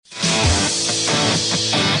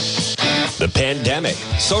the pandemic,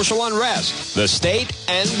 social unrest, the state,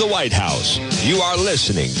 and the White House. You are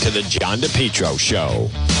listening to The John DePetro Show.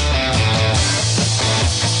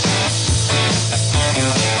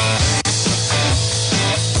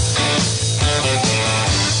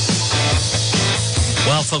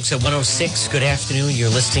 Well, folks, at 106, good afternoon. You're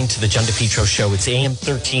listening to The John DePetro Show. It's AM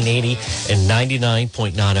 1380 and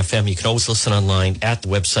 99.9 FM. You can always listen online at the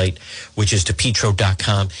website, which is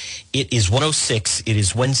DePetro.com. It is 106. It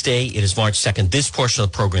is Wednesday. It is March 2nd. This portion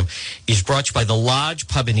of the program is brought to you by the Lodge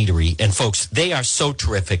Pub and Eatery. And, folks, they are so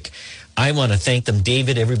terrific. I want to thank them.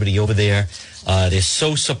 David, everybody over there, they're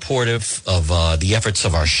so supportive of the efforts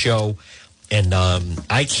of our show. And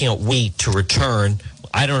I can't wait to return.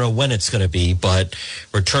 I don't know when it's going to be, but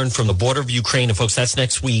return from the border of Ukraine. And, folks, that's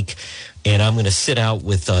next week. And I'm going to sit out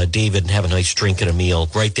with David and have a nice drink and a meal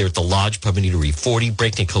right there at the Lodge Pub and Eatery, 40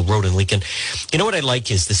 Breakneck Hill Road in Lincoln. You know what I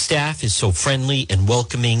like is the staff is so friendly and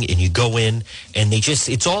welcoming, and you go in and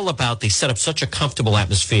it's all about, they set up such a comfortable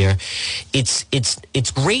atmosphere.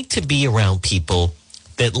 It's great to be around people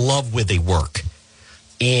that love where they work.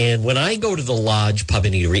 And when I go to the Lodge Pub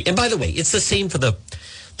and Eatery, and by the way, it's the same for the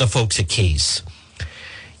folks at Kay's.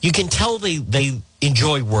 You can tell they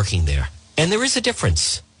enjoy working there. And there is a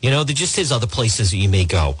difference. You know, there just is other places that you may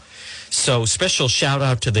go. So special shout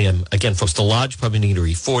out to them. Again, folks, the Lodge Pub and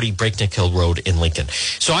Eatery, 40 Breakneck Hill Road in Lincoln.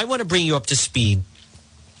 So I want to bring you up to speed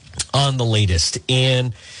on the latest.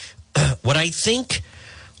 And what I think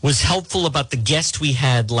was helpful about the guest we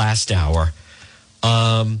had last hour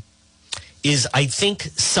is I think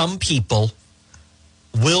some people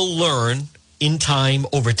will learn in time,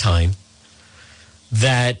 over time,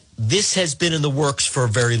 that this has been in the works for a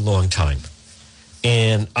very long time.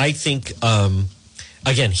 And I think,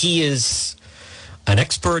 again, he is an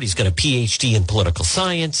expert. He's got a PhD in political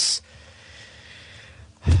science.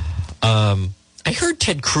 I heard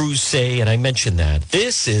Ted Cruz say, and I mentioned that,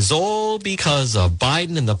 this is all because of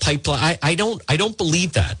Biden and the pipeline. I don't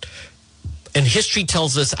believe that. And history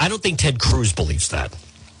tells us, I don't think Ted Cruz believes that.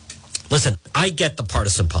 Listen, I get the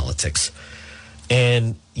partisan politics.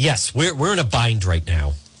 And yes, we're in a bind right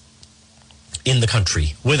now in the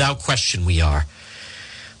country. Without question, we are.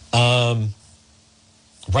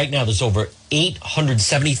 Right now, there's over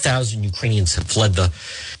 870,000 Ukrainians have fled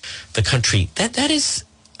the country. That is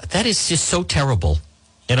just so terrible.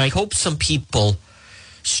 And I hope some people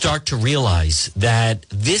start to realize that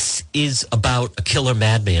this is about a killer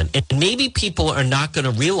madman. And maybe people are not going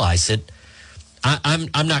to realize it. I'm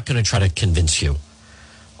not going to try to convince you.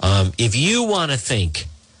 If you want to think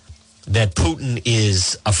that Putin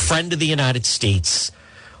is a friend of the United States,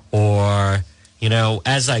 or, you know,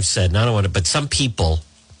 as I've said, not want to, but some people,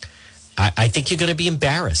 I think you're going to be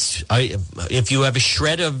embarrassed. If you have a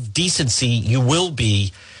shred of decency, you will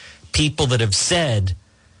be people that have said,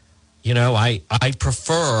 you know, I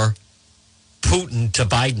prefer Putin to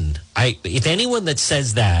Biden. If anyone that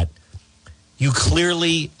says that, you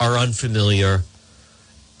clearly are unfamiliar,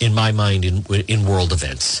 in my mind, in world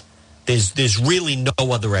events. There's really no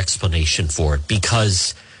other explanation for it,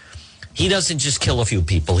 because he doesn't just kill a few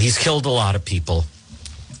people. He's killed a lot of people.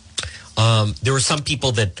 There are some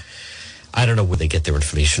people that, I don't know where they get their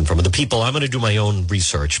information from. The people, I'm going to do my own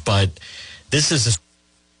research, but this is a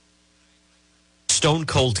stone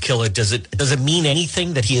cold killer. Does it mean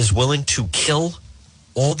anything that he is willing to kill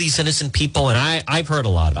all these innocent people? And I've heard a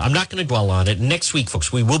lot of it. I'm not going to dwell on it. Next week,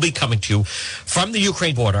 folks, we will be coming to you from the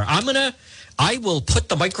Ukraine border. I will put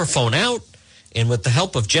the microphone out, and with the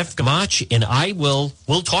help of Jeff Gamach, and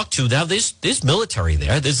we'll talk to now. There's military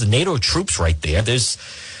there. There's the NATO troops right there. There's,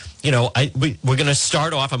 you know, we're going to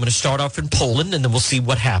start off. I'm going to start off in Poland, and then we'll see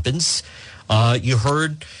what happens. You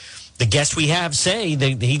heard the guest we have say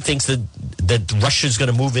that he thinks that Russia's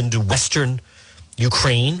going to move into Western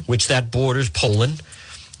Ukraine, which that borders Poland.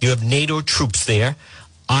 You have NATO troops there.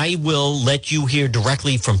 I will let you hear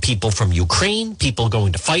directly from people from Ukraine, people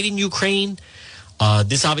going to fight in Ukraine.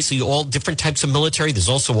 There's obviously all different types of military. There's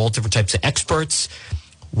also all different types of experts.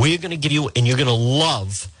 We're going to give you, and you're going to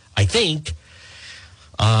love, I think,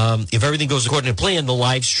 if everything goes according to plan, the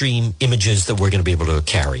live stream images that we're going to be able to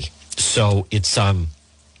carry. So it's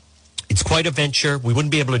quite a venture. We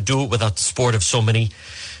wouldn't be able to do it without the support of so many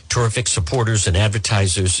terrific supporters and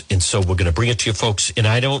advertisers. And so we're going to bring it to you folks. And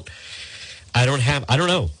I don't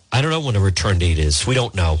know when a return date is. We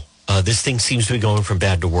don't know. This thing seems to be going from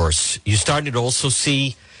bad to worse. You're starting to also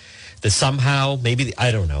see that somehow,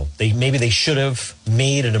 I don't know, maybe they should have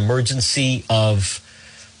made an emergency of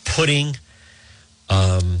putting,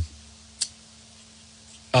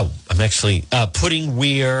 putting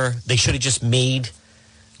where they should have just made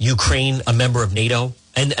Ukraine a member of NATO.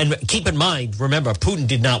 And keep in mind, remember, Putin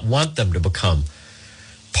did not want them to become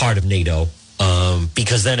part of NATO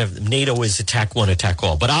because then if NATO is attack one, attack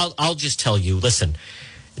all. But I'll just tell you, listen,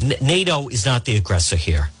 NATO is not the aggressor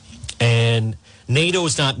here. And NATO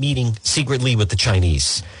is not meeting secretly with the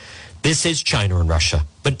Chinese. This is China and Russia.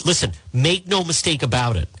 But listen, make no mistake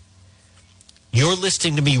about it. You're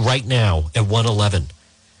listening to me right now at 111.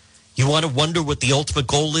 You want to wonder what the ultimate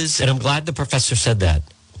goal is? And I'm glad the professor said that.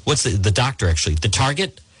 What's the doctor, actually? The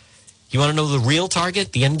target? You want to know the real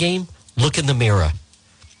target, the end game? Look in the mirror.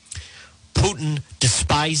 Putin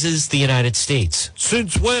despises the United States.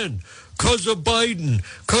 Since when? Because of Biden.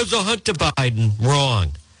 Because of Hunter Biden.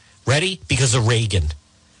 Wrong. Ready? Because of Reagan.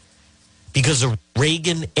 Because of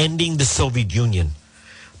Reagan ending the Soviet Union.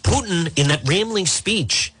 Putin, in that rambling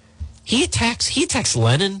speech, he attacks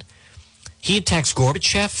Lenin. He attacks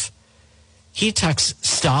Gorbachev. He attacks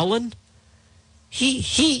Stalin.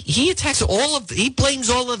 He attacks he blames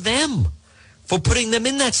all of them for putting them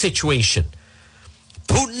in that situation.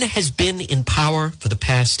 Putin has been in power for the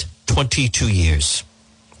past 22 years.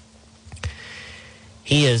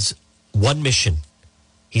 He has one mission.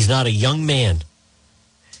 He's not a young man.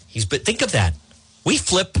 But think of that. We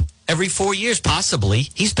flip every 4 years, possibly.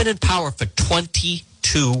 He's been in power for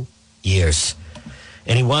 22 years.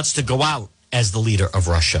 And he wants to go out as the leader of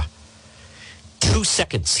Russia. 2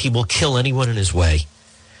 seconds, he will kill anyone in his way.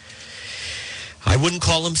 I wouldn't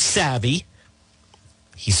call him savvy.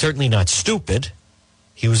 He's certainly not stupid.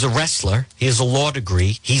 He was a wrestler. He has a law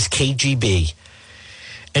degree. He's KGB.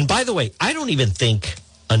 And by the way, I don't even think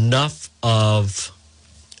enough of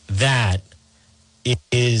that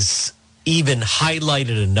is even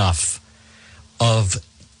highlighted enough of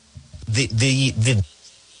the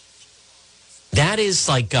that is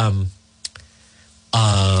like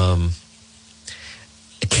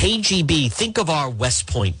KGB. Think of our West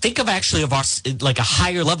Point. Think of actually of our like a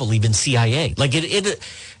higher level, even CIA. Like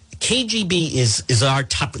KGB is our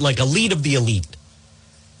top, like elite of the elite.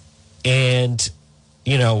 And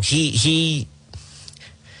you know he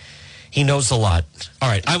knows a lot. All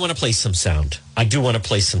right, I want to play some sound. I do want to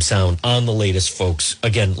play some sound on the latest, folks.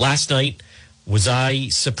 Again, last night, was I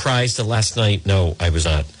surprised at last night? No, I was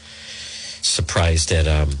not surprised at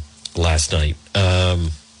last night.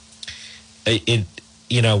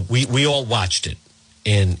 We all watched it,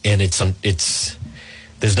 and it's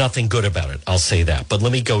there's nothing good about it. I'll say that. But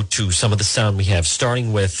let me go to some of the sound we have,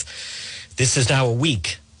 starting with this is now a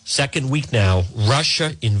week, second week now,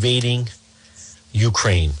 Russia invading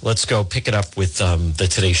Ukraine. Let's go pick it up with the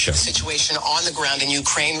Today Show. Situation on the ground in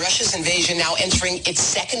Ukraine. Russia's invasion now entering its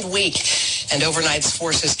second week. And overnight's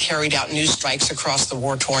forces carried out new strikes across the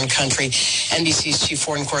war-torn country. NBC's chief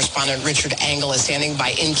foreign correspondent Richard Engel is standing by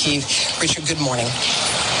in Kyiv. Richard, good morning.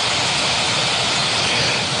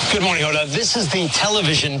 Good morning, Hoda. This is the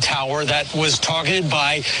television tower that was targeted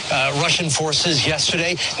by Russian forces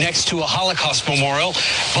yesterday next to a Holocaust memorial.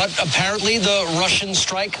 But apparently the Russian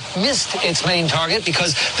strike missed its main target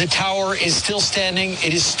because the tower is still standing.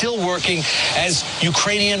 It is still working as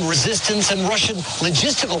Ukrainian resistance and Russian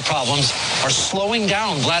logistical problems are slowing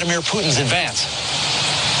down Vladimir Putin's advance.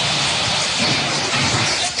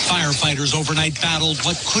 Firefighters overnight battled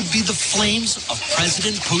what could be the flames of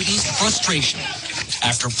President Putin's frustration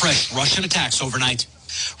after fresh Russian attacks overnight.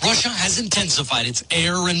 Russia has intensified its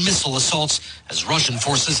air and missile assaults as Russian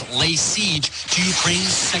forces lay siege to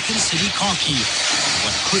Ukraine's second city, Kharkiv,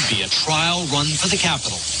 what could be a trial run for the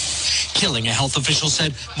capital. Killing, a health official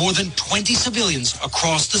said, more than 20 civilians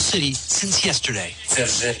across the city since yesterday.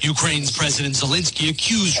 Ukraine's President Zelensky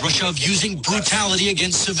accused Russia of using brutality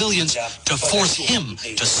against civilians to force him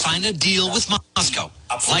to sign a deal with Moscow,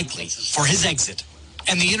 likely for his exit.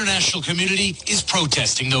 And the international community is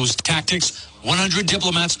protesting those tactics. 100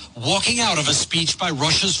 diplomats walking out of a speech by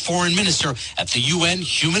Russia's foreign minister at the UN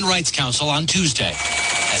Human Rights Council on Tuesday,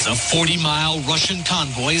 as a 40-mile Russian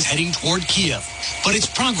convoy is heading toward Kiev. But its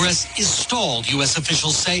progress is stalled, U.S.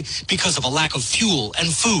 officials say, because of a lack of fuel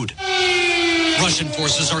and food. Russian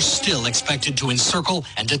forces are still expected to encircle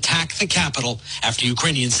and attack the capital after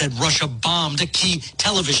Ukrainians said Russia bombed a key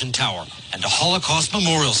television tower and a Holocaust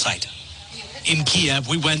memorial site. In Kiev,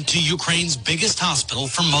 we went to Ukraine's biggest hospital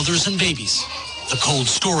for mothers and babies. The cold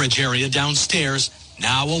storage area downstairs,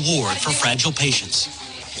 now a ward for fragile patients.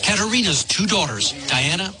 Katerina's two daughters,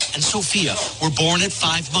 Diana and Sophia, were born at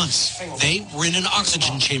 5 months. They were in an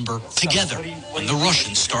oxygen chamber together when the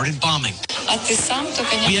Russians started bombing.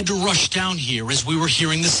 We had to rush down here as we were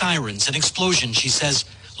hearing the sirens and explosions, she says.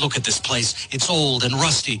 Look at this place. It's old and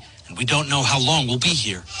rusty, and we don't know how long we'll be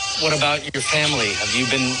here. What about your family? Have you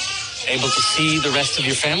been able to see the rest of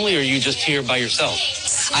your family, or are you just here by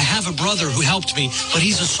yourself? I have a brother who helped me, but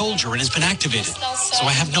he's a soldier and has been activated, so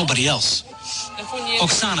I have nobody else.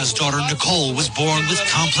 Oksana's daughter, Nicole, was born with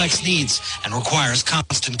complex needs and requires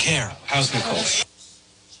constant care. How's Nicole?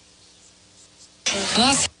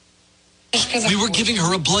 We were giving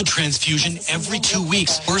her a blood transfusion every 2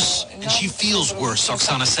 weeks. Worse, and she feels worse,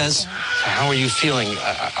 Oksana says. How are you feeling?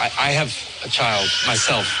 I have a child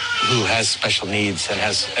myself who has special needs and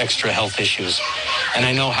has extra health issues. And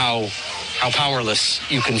I know how powerless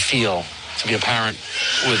you can feel to be a parent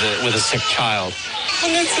with a sick child.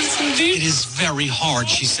 It is very hard,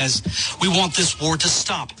 she says. We want this war to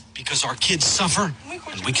stop because our kids suffer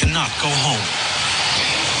and we cannot go home.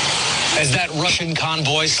 As that Russian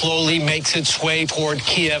convoy slowly makes its way toward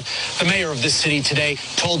Kiev, the mayor of this city today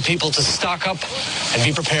told people to stock up and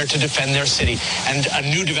be prepared to defend their city. And a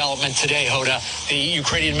new development today, Hoda, the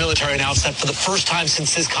Ukrainian military announced that for the first time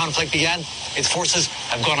since this conflict began, its forces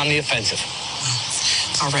have gone on the offensive.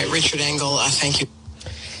 All right, Richard Engel, thank you.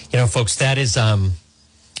 You know, folks,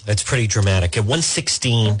 that's pretty dramatic. At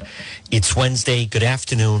 1:16, it's Wednesday. Good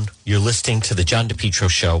afternoon. You're listening to the John DePietro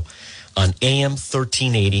Show on AM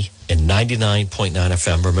 1380 and 99.9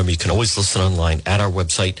 FM. Remember, you can always listen online at our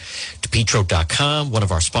website, DePietro.com. One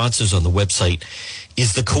of our sponsors on the website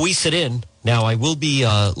is the Coesit Inn. Now, I will be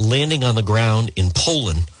landing on the ground in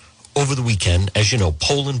Poland over the weekend. As you know,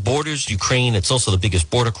 Poland borders Ukraine. It's also the biggest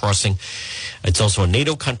border crossing. It's also a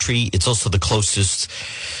NATO country. It's also the closest.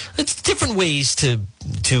 It's different ways to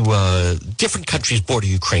different countries border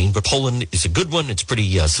Ukraine, but Poland is a good one. It's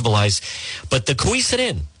pretty civilized. But the Coesit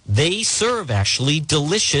Inn, they serve actually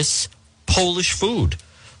delicious Polish food.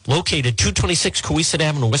 Located 226 Coesit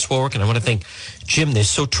Avenue, West Warwick. And I want to thank Jim. They're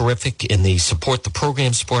so terrific, and they support the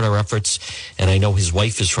program, support our efforts. And I know his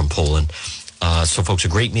wife is from Poland. So, folks, a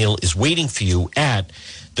great meal is waiting for you at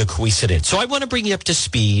the Coesit Inn. So I want to bring you up to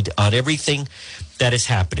speed on everything that is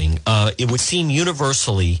happening. It would seem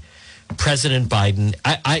universally President Biden,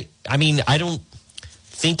 I mean, I don't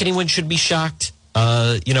think anyone should be shocked.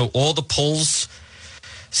 All the polls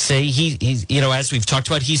say he, as we've talked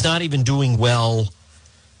about, he's not even doing well.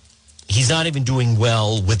 He's not even doing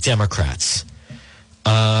well with Democrats.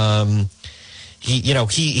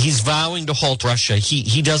 He's vowing to halt Russia.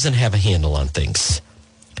 He doesn't have a handle on things.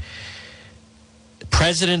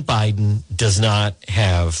 President Biden does not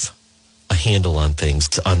have a handle on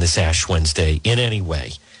things on this Ash Wednesday in any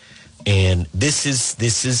way. And this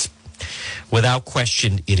is without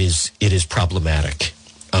question, it is problematic,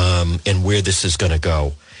 and where this is going to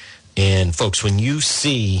go. And folks, when you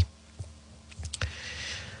see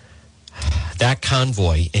that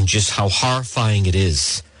convoy and just how horrifying it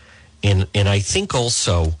is, and I think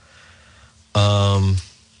also, I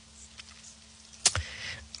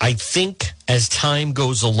think as time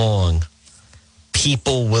goes along,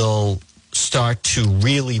 people will start to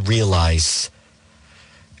really realize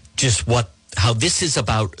just how this is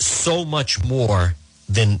about so much more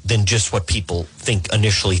than just what people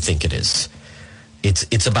initially think it is.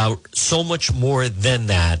 It's about so much more than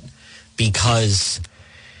that, because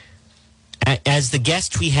as the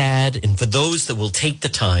guest we had, and for those that will take the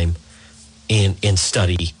time and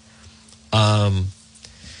study, Putin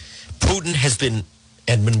has been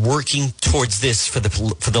working towards this for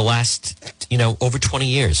the last over 20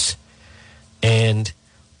 years, and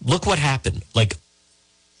look what happened. Like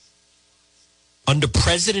under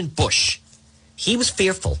President Bush, he was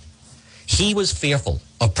fearful. He was fearful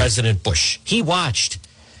of President Bush. He watched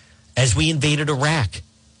as we invaded Iraq,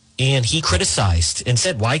 and he criticized and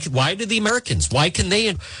said, why do the Americans,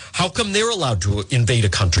 how come they're allowed to invade a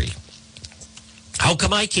country? How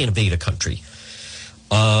come I can't invade a country?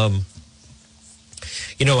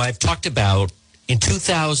 I've talked about in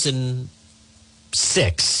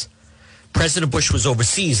 2006, President Bush was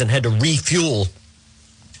overseas and had to refuel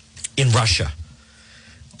in Russia.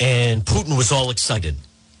 And Putin was all excited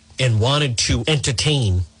and wanted to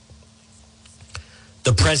entertain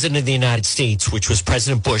the President of the United States, which was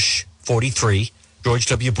President Bush, 43, George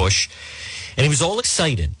W. Bush. And he was all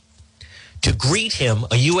excited to greet him,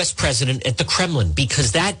 a U.S. president, at the Kremlin,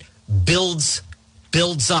 because that builds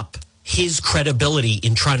up his credibility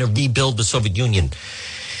in trying to rebuild the Soviet Union.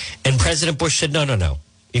 And President Bush said, no.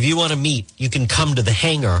 If you want to meet, you can come to the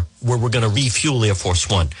hangar where we're going to refuel Air Force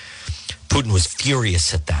One. Putin was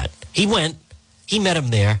furious at that. He went, he met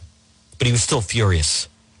him there, but he was still furious.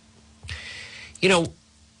 You know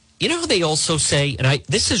how they also say, and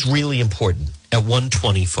this is really important at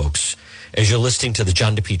 1:20, folks, as you're listening to the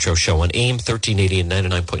John DePietro Show on AM 1380 and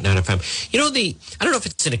 99.9 FM. I don't know if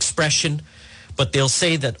it's an expression, but they'll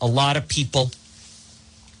say that a lot of people,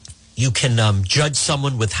 You can judge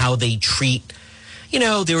someone with how they treat. You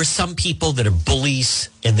know, there are some people that are bullies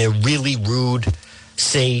and they're really rude,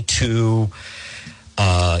 say to,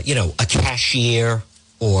 a cashier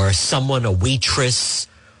or someone, a waitress,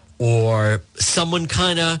 or someone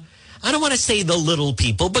kind of, I don't want to say the little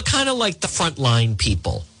people, but kind of like the frontline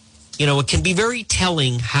people. You know, it can be very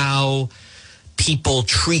telling how people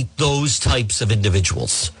treat those types of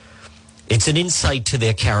individuals. It's an insight to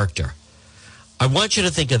their character. I want you to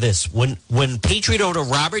think of this. When Patriot owner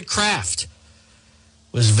Robert Kraft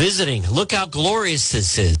was visiting, look how glorious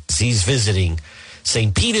this is. He's visiting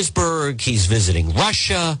St. Petersburg. He's visiting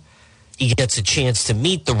Russia. He gets a chance to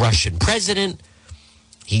meet the Russian president.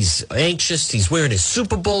 He's anxious. He's wearing his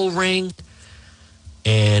Super Bowl ring.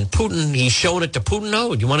 And Putin, he's showing it to Putin.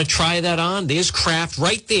 Oh, you want to try that on? There's Kraft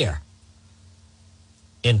right there.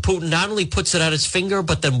 And Putin not only puts it on his finger,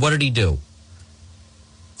 but then what did he do?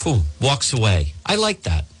 Boom, walks away. I like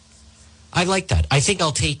that. I think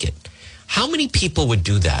I'll take it. How many people would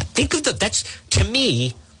do that? Think of that's, to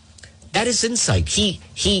me, that is insight. He,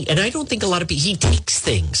 and I don't think a lot of people, he takes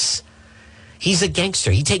things. He's a gangster.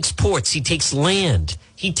 He takes ports. He takes land.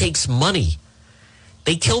 He takes money.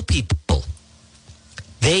 They kill people.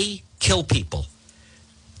 They kill people.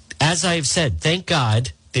 As I've said, thank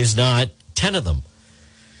God there's not 10 of them.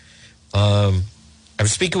 I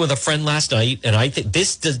was speaking with a friend last night, and I think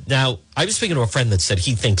this does now. I was speaking to a friend that said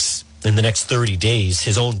he thinks in the next 30 days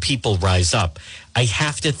his own people rise up. I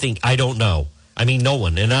have to think, I don't know. I mean, no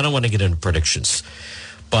one, and I don't want to get into predictions,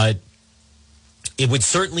 but it would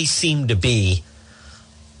certainly seem to be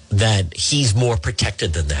that he's more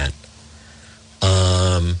protected than that.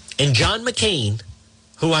 And John McCain,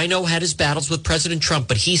 who I know had his battles with President Trump,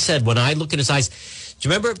 but he said, when I look in his eyes, do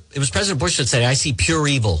you remember it was President Bush that said, I see pure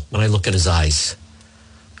evil when I look in his eyes.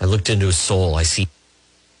 I looked into his soul. I see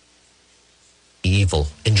evil.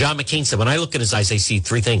 And John McCain said, when I look in his eyes, I see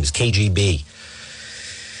three things, KGB.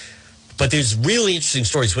 But there's really interesting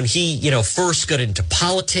stories. When he, first got into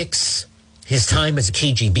politics, his time as a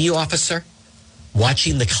KGB officer,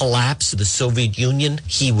 watching the collapse of the Soviet Union,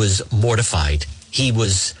 he was mortified. He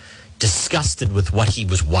was disgusted with what he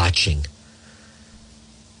was watching.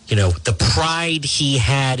 The pride he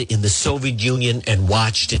had in the Soviet Union and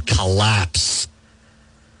watched it collapse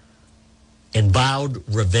and vowed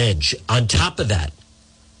revenge. On top of that,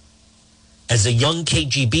 as a young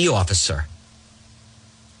KGB officer,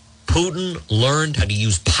 Putin learned how to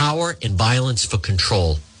use power and violence for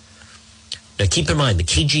control. Now, keep in mind, the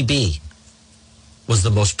KGB was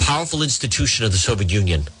the most powerful institution of the Soviet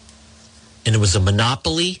Union, and it was a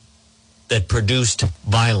monopoly that produced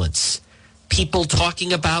violence. People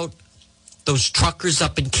talking about those truckers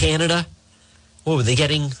up in Canada, were they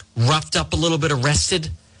getting roughed up a little bit, arrested?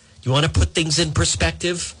 You want to put things in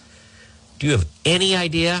perspective? Do you have any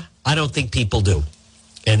idea? I don't think people do.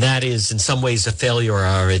 And that is in some ways a failure of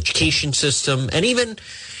our education system. And even,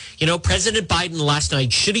 President Biden last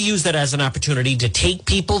night should have used that as an opportunity to take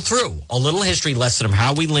people through a little history lesson of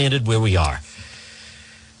how we landed where we are.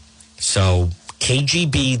 So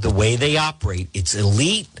KGB, the way they operate, it's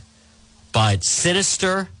elite, but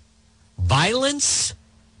sinister, violence,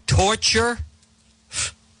 torture.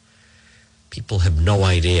 People have no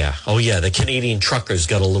idea. Oh, yeah, the Canadian truckers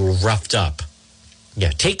got a little roughed up. Yeah,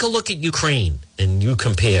 take a look at Ukraine and you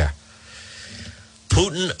compare.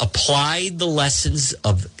 Putin applied the lessons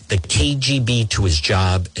of the KGB to his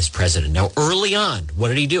job as president. Now, early on, what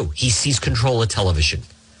did he do? He seized control of television.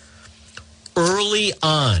 Early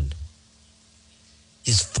on,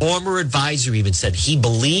 his former advisor even said he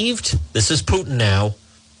believed, this is Putin now,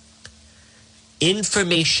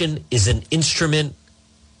 information is an instrument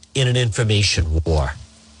in an information war.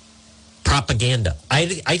 Propaganda. I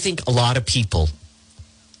think a lot of people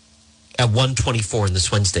at 1:24 on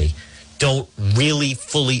this Wednesday don't really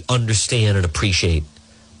fully understand and appreciate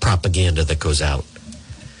propaganda that goes out,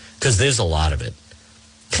 because there's a lot of it.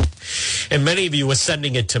 And many of you are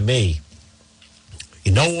sending it to me.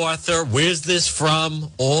 Arthur, where's this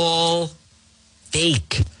from? All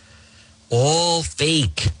fake. All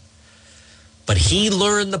fake. But he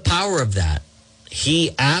learned the power of that.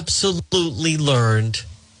 He absolutely learned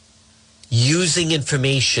using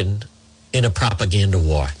information in a propaganda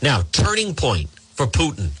war. Now, turning point for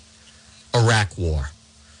Putin, Iraq war.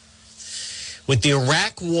 With the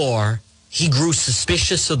Iraq war, he grew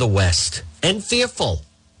suspicious of the West and fearful.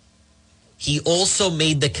 He also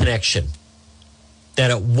made the connection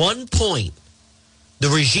that at one point, the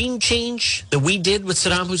regime change that we did with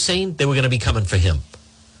Saddam Hussein, they were going to be coming for him.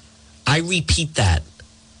 I repeat that.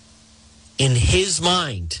 In his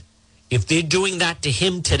mind, if they're doing that to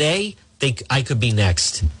him today, I could be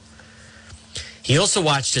next. He also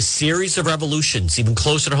watched a series of revolutions, even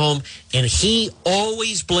closer to home, and he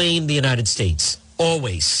always blamed the United States.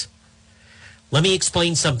 Always. Let me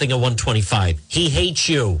explain something at 125. He hates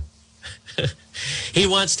you. He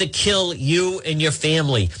wants to kill you and your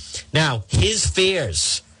family. Now, his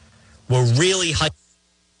fears were really heightened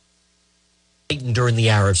during the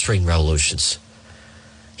Arab Spring revolutions.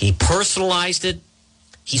 He personalized it.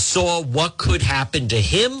 He saw what could happen to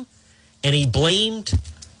him, and he blamed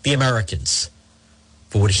the Americans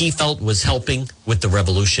for what he felt was helping with the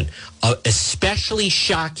revolution. An especially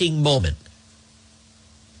shocking moment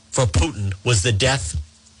for Putin was the death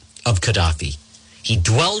of Gaddafi. He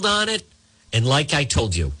dwelled on it, and like I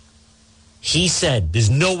told you, he said, there's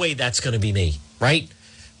no way that's going to be me, right?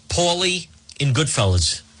 Paulie in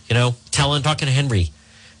Goodfellas, talking to Henry,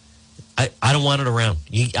 I don't want it around.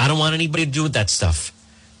 I don't want anybody to do with that stuff,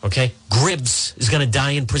 okay? Gribbs is going to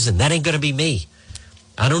die in prison. That ain't going to be me.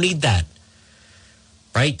 I don't need that,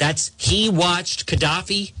 right? He watched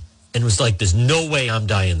Gaddafi and was like, there's no way I'm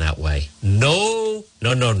dying that way. No.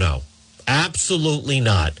 Absolutely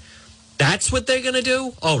not. That's what they're going to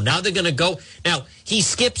do? Oh, now they're going to go. Now, he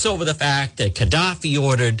skips over the fact that Gaddafi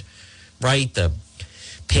ordered, right, the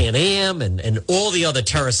Pan Am and all the other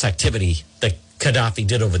terrorist activity that Gaddafi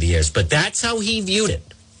did over the years. But that's how he viewed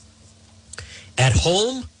it. At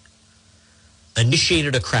home,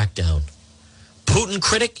 initiated a crackdown. Putin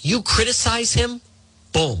critic, you criticize him,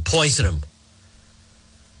 boom, poison him.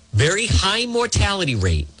 Very high mortality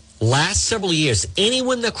rate. Last several years,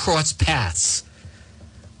 anyone that crossed paths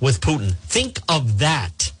with Putin, think of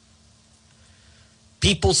that.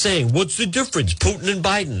 People saying, what's the difference, Putin and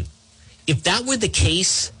Biden? If that were the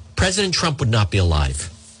case, President Trump would not be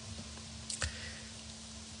alive.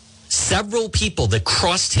 Several people that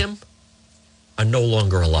crossed him are no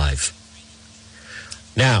longer alive.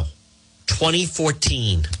 Now,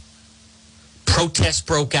 2014, protests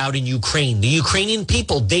broke out in Ukraine. The Ukrainian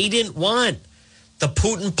people, they didn't want the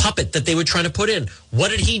Putin puppet that they were trying to put in.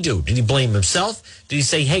 What did he do? Did he blame himself? Did he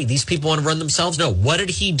say, hey, these people want to run themselves? No. What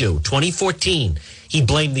did he do? 2014, he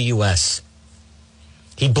blamed the U.S.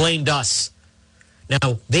 He blamed us.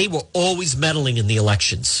 Now, they were always meddling in the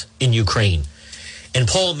elections in Ukraine. And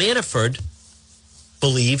Paul Manafort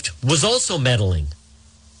believed was also meddling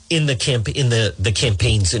in the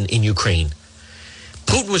campaigns in Ukraine.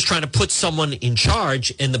 Putin was trying to put someone in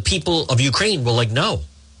charge, and the people of Ukraine were like, no,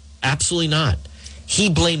 absolutely not. He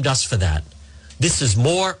blamed us for that. This is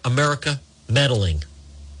more America meddling.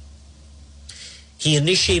 He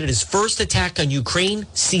initiated his first attack on Ukraine,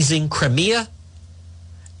 seizing Crimea,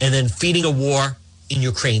 and then feeding a war in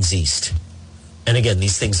Ukraine's east. And again,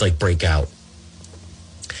 these things like break out.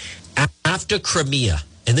 After Crimea,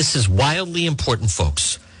 and this is wildly important,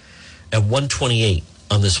 folks, at 1:28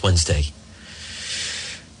 on this Wednesday.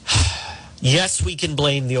 Yes, we can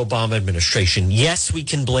blame the Obama administration. Yes, we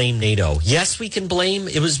can blame NATO. Yes, we can blame,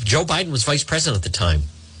 Joe Biden was vice president at the time.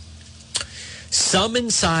 Some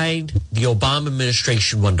inside the Obama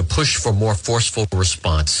administration wanted to push for a more forceful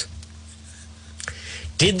response.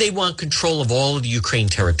 Did they want control of all of the Ukraine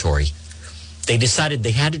territory? They decided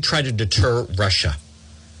they had to try to deter Russia.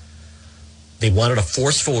 They wanted a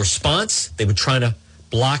forceful response. They were trying to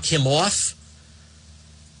block him off.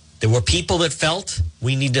 There were people that felt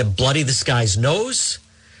we need to bloody this guy's nose,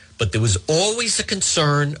 but there was always a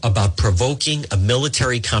concern about provoking a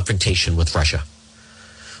military confrontation with Russia.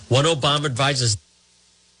 One Obama advisor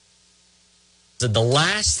said the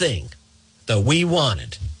last thing that we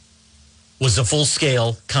wanted was a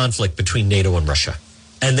full-scale conflict between NATO and Russia.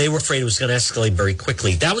 And they were afraid it was going to escalate very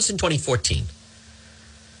quickly. That was in 2014.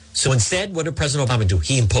 So instead, what did President Obama do?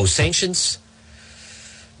 He imposed sanctions.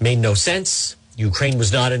 Made no sense. Ukraine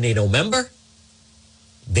was not a NATO member.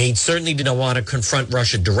 They certainly didn't want to confront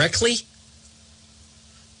Russia directly.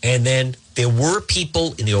 And then there were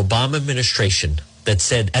people in the Obama administration that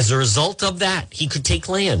said, as a result of that, he could take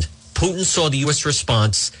land. Putin saw the U.S.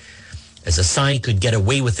 response as a sign he could get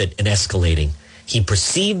away with it and escalating. He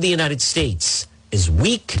perceived the United States as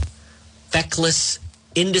weak, feckless,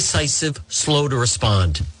 indecisive, slow to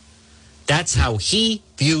respond. That's how he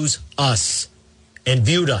views us and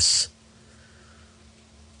viewed us.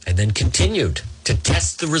 And then continued to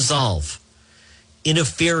test the resolve,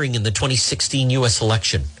 interfering in the 2016 U.S.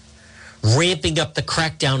 election, ramping up the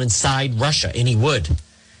crackdown inside Russia, and he would,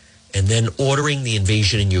 and then ordering the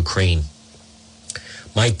invasion in Ukraine.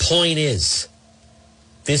 My point is,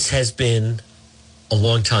 this has been a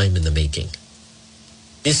long time in the making.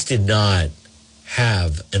 This did not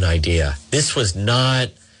have an idea. This was not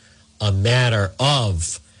a matter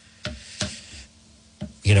of,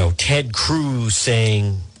 Ted Cruz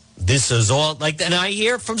saying, this is all like, and I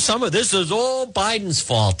hear from some of this is all Biden's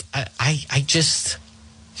fault.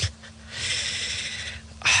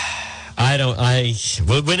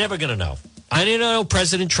 We're never going to know. I didn't know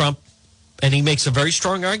President Trump, and he makes a very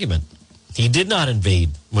strong argument. He did not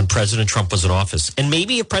invade when President Trump was in office. And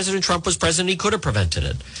maybe if President Trump was president, he could have prevented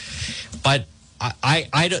it. But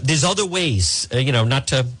there's other ways, not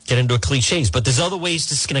to get into cliches, but there's other ways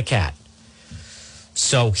to skin a cat.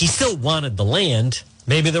 So he still wanted the land.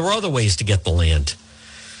 Maybe there were other ways to get the land.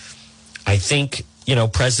 I think,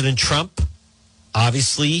 President Trump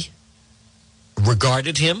obviously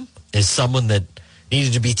regarded him as someone that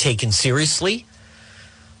needed to be taken seriously,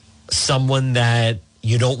 someone that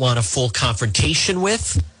you don't want a full confrontation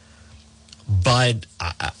with. But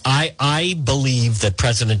I believe that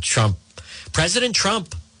President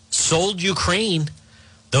Trump sold Ukraine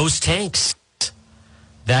those tanks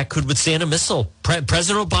that could withstand a missile.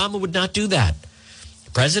 President Obama would not do that.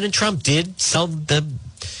 President Trump did sell the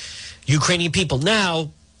Ukrainian people. Now,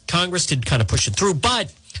 Congress did kind of push it through.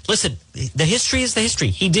 But listen, the history is the history.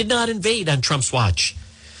 He did not invade on Trump's watch.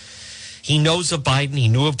 He knows of Biden. He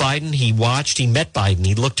knew of Biden. He met Biden.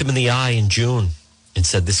 He looked him in the eye in June and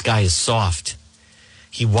said, this guy is soft.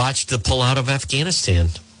 He watched the pullout of Afghanistan.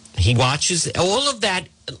 He watches all of that.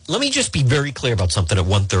 Let me just be very clear about something at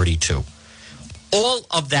 132. All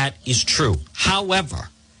of that is true. However,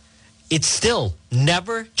 it still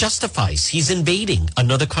never justifies he's invading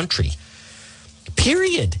another country.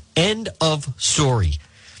 Period. End of story.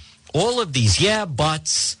 All of these,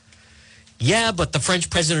 buts. Yeah, but the French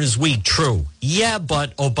president is weak. True. Yeah,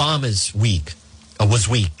 but Obama's was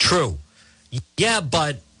weak. True. Yeah,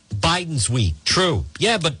 but Biden's weak. True.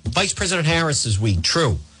 Yeah, but Vice President Harris is weak.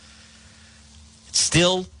 True.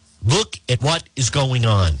 Still, look at what is going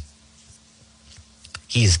on.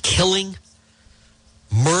 He is killing,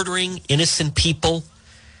 murdering innocent people.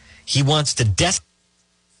 He wants to decimate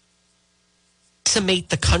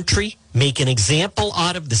the country, make an example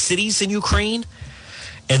out of the cities in Ukraine,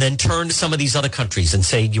 and then turn to some of these other countries and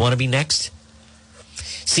say, do you want to be next?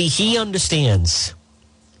 See, he understands,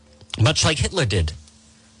 much like Hitler did.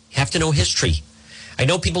 You have to know history. I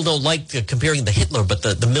know people don't like comparing the Hitler, but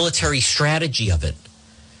the military strategy of it.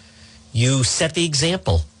 You set the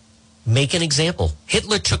example. Make an example.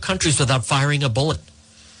 Hitler took countries without firing a bullet.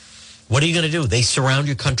 What are you going to do? They surround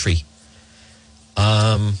your country.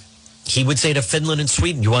 He would say to Finland and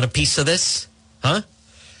Sweden, you want a piece of this? Huh?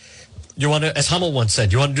 You want to, as Hummel once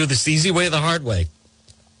said, you want to do this the easy way or the hard way?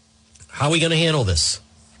 How are we going to handle this?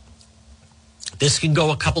 This can go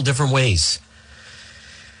a couple different ways.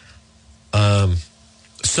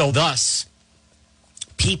 So thus,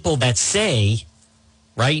 people that say,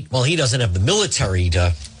 right, well, he doesn't have the military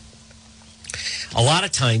to... A lot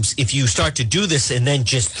of times, if you start to do this and then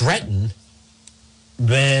just threaten,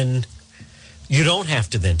 then you don't have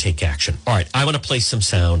to then take action. All right, I want to play some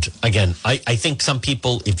sound. Again, I think some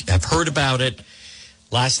people have heard about it.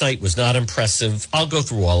 Last night was not impressive. I'll go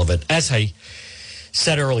through all of it. As I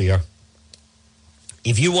said earlier,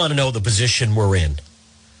 if you want to know the position we're in,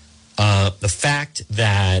 the fact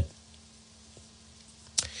that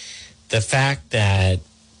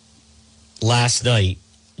last night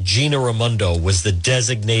Gina Raimondo was the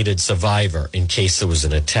designated survivor in case there was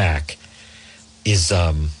an attack is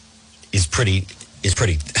pretty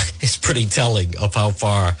telling of how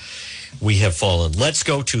far we have fallen. Let's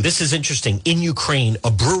go to, this is interesting. In Ukraine, a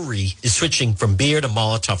brewery is switching from beer to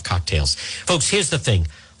Molotov cocktails. Folks, here's the thing.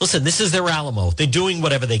 Listen, this is their Alamo. They're doing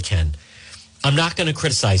whatever they can. I'm not going to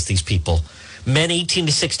criticize these people. Men 18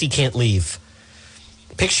 to 60 can't leave.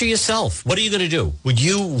 Picture yourself. What are you going to do? Would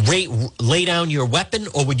you lay down your weapon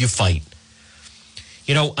or would you fight?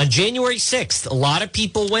 On January 6th, a lot of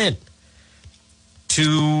people went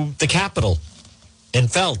to the Capitol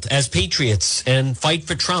and felt as patriots and fight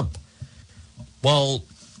for Trump. Well,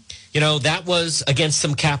 that was against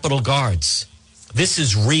some Capitol guards. This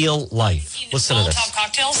is real life. Listen to this. Molotov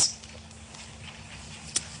cocktails?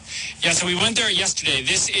 Yeah, so we went there yesterday.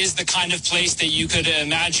 This is the kind of place that you could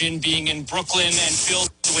imagine being in Brooklyn and filled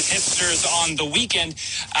with hipsters on the weekend.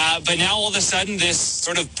 But now all of a sudden, this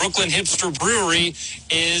sort of Brooklyn hipster brewery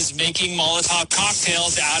is making Molotov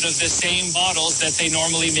cocktails out of the same bottles that they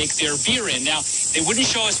normally make their beer in. Now, they wouldn't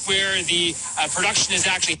show us where the production is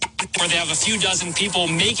actually, where they have a few dozen people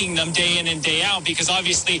making them day in and day out, because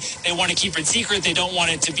obviously they want to keep it secret. They don't want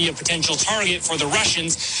it to be a potential target for the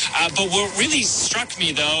Russians. But what really struck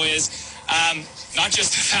me, though, is Not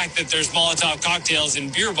just the fact that there's Molotov cocktails in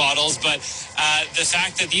beer bottles, but the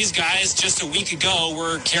fact that these guys just a week ago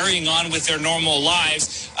were carrying on with their normal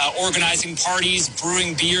lives, organizing parties,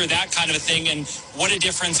 brewing beer, that kind of a thing. And what a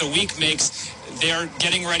difference a week makes. They're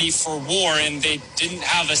getting ready for war, and they didn't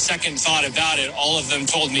have a second thought about it. All of them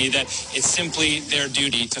told me that it's simply their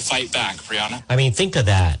duty to fight back, Brianna. I mean, think of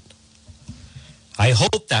that. I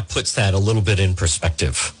hope that puts that a little bit in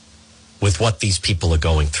perspective with what these people are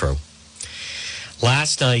going through.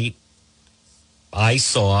 Last night, I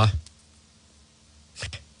saw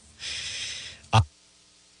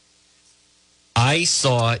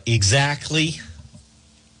exactly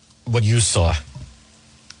what you saw.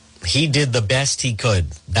 He did the best he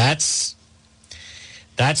could. That's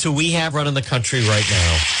who we have running the country right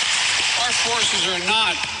now. Our forces are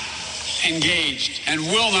not engaged and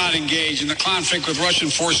will not engage in the conflict with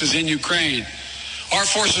Russian forces in Ukraine. Our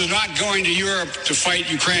forces are not going to Europe to fight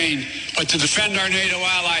Ukraine, but to defend our NATO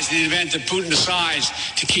allies in the event that Putin decides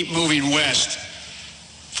to keep moving west.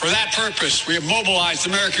 For that purpose, we have mobilized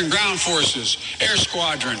American ground forces, air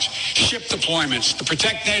squadrons, ship deployments to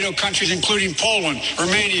protect NATO countries including Poland,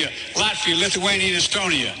 Romania, Latvia, Lithuania, and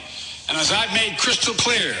Estonia. And as I've made crystal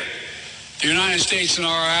clear, the United States and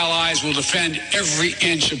our allies will defend every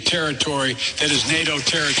inch of territory that is NATO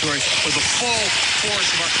territory with the full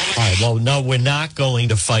force of our collective. All right, well, no, we're not going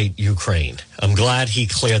to fight Ukraine. I'm glad he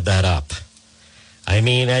cleared that up. I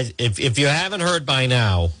mean, if you haven't heard by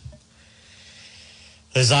now,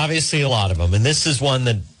 there's obviously a lot of them. And this is one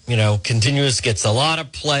that, continuous gets a lot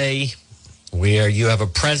of play, where you have a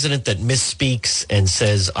president that misspeaks and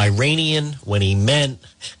says Iranian when he meant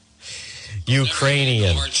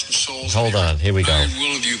Ukrainian. Hold on, here we go. Iron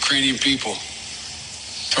will of the Ukrainian people.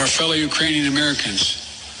 To our fellow Ukrainian Americans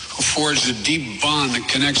who forged the deep bond that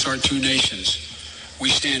connects our two nations, we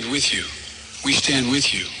stand with you. We stand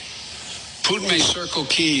with you. Putin may circle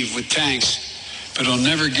Kyiv with tanks, but he'll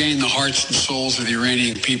never gain the hearts and souls of the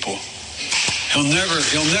Iranian people. He'll never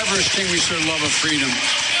extinguish their love of freedom,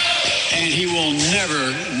 and he will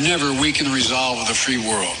never weaken the resolve of the free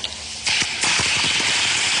world.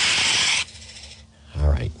 All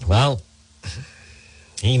right. Well,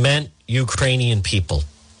 he meant Ukrainian people.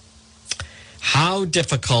 How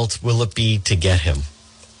difficult will it be to get him?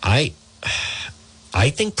 I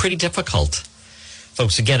think pretty difficult.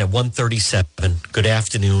 Folks, again, at 1:37, good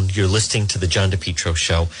afternoon. You're listening to the John DePietro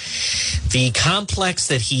Show. The complex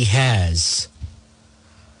that he has,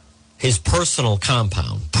 his personal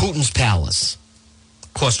compound, Putin's Palace,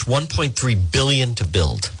 cost $1.3 billion to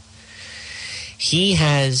build. He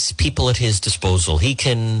has people at his disposal. He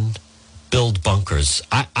can build bunkers.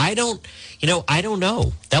 I don't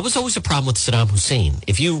know. That was always a problem with Saddam Hussein.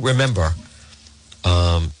 If you remember,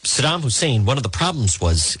 Saddam Hussein, one of the problems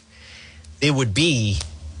was there would be,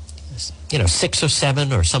 6 or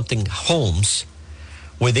 7 or something homes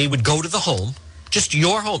where they would go to the home, just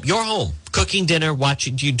your home, cooking dinner,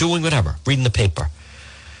 watching, you doing whatever, reading the paper.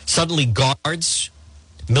 Suddenly guards,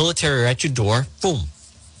 military are at your door, boom,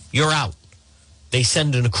 you're out. They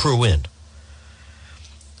send in a crew in.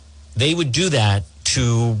 They would do that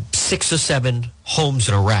to 6 or 7 homes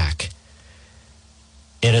in Iraq.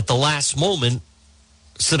 And at the last moment,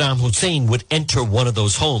 Saddam Hussein would enter one of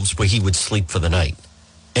those homes where he would sleep for the night.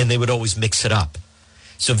 And they would always mix it up.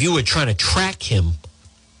 So if you were trying to track him,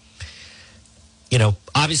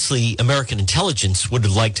 obviously American intelligence would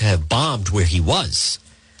have liked to have bombed where he was.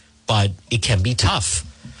 But it can be tough.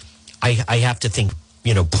 I have to think,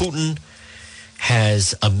 Putin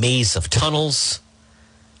has a maze of tunnels.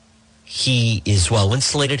 He is well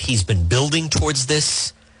insulated. He's been building towards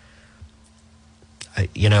this.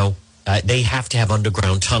 They have to have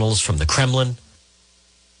underground tunnels from the Kremlin.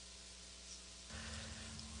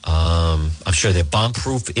 I'm sure they're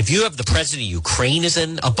bomb-proof. If you have the president of Ukraine is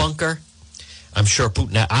in a bunker, I'm sure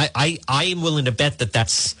Putin... I am willing to bet that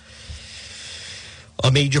that's a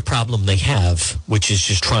major problem they have, which is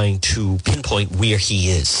just trying to pinpoint where he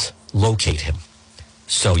is, locate him.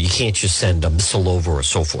 So you can't just send a missile over or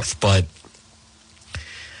so forth. But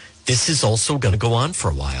this is also going to go on for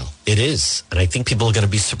a while. It is. And I think people are going to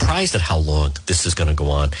be surprised at how long this is going to go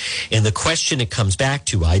on. And the question it comes back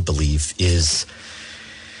to, I believe, is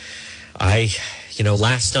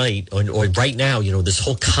last night or right now, this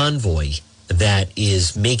whole convoy that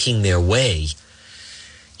is making their way,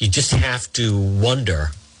 you just have to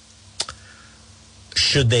wonder,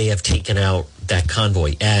 should they have taken out that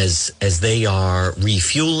convoy as they are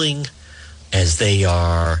refueling, as they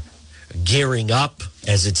are gearing up,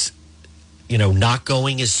 as it's, not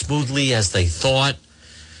going as smoothly as they thought.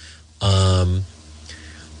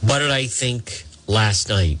 What did I think last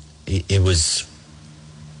night? It was,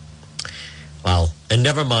 Well, and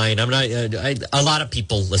never mind. I'm not. A lot of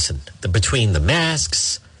people listen. Between the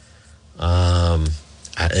masks, no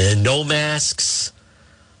masks,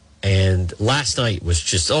 and last night was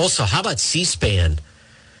just. Also, how about C-SPAN?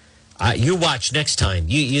 You watch next time.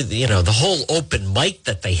 You know the whole open mic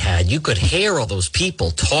that they had. You could hear all those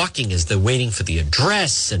people talking as they're waiting for the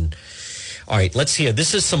address. And all right, let's hear.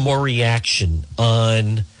 This is some more reaction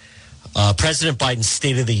on President Biden's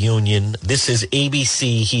State of the Union. This is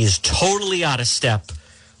ABC. He is totally out of step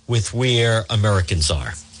with where Americans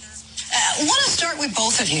are. I want to start with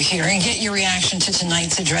both of you here and get your reaction to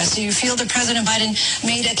tonight's address. Do you feel that President Biden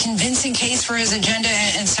made a convincing case for his agenda?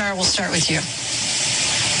 And Sarah, we'll start with you.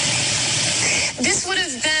 This would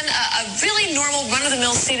have been a really normal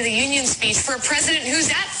run-of-the-mill State of the Union speech for a president who's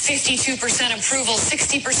at 52% approval,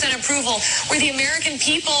 60% approval, where the American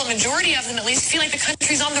people, a majority of them at least, feel like the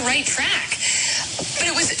country's on the right track. But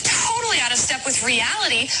it was totally out of step with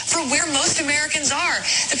reality for where most Americans are.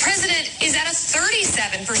 The president is at a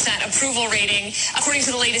 37% approval rating, according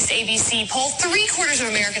to the latest ABC poll. 3/4 of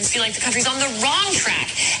Americans feel like the country's on the wrong track.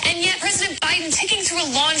 And yet President Biden ticking through a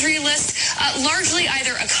laundry list, largely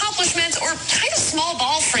either accomplishments or kind of small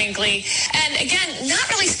ball, frankly. And again, not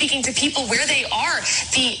really speaking to people where they are.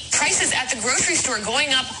 The prices at the grocery store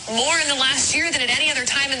going up more in the last year than at any other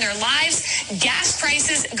time in their lives. Gas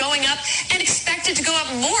prices going up and expected to go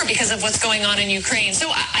up more because of what's going on in Ukraine. So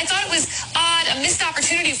I thought it was odd, a missed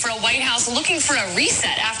opportunity for a White House looking for a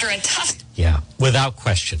reset after a tough... Yeah, without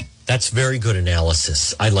question. That's very good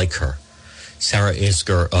analysis. I like her. Sarah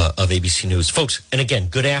Isgur of ABC News. Folks, and again,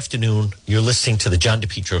 good afternoon. You're listening to the John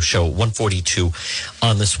DePietro Show, 142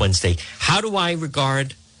 on this Wednesday. How do I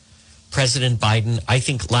regard President Biden? I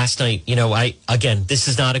think last night, again, this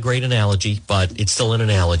is not a great analogy, but it's still an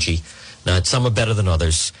analogy. Some are better than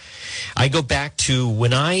others. I go back to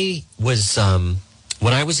when I was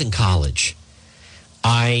in college.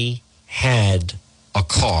 I had a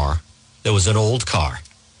car that was an old car,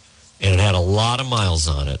 and it had a lot of miles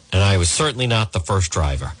on it, and I was certainly not the first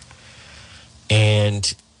driver.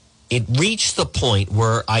 And it reached the point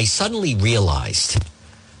where I suddenly realized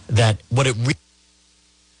that what it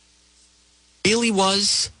really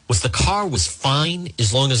was the car was fine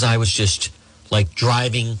as long as I was just like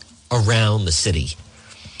driving around the city.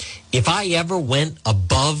 If I ever went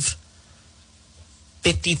above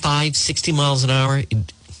 55, 60 miles an hour,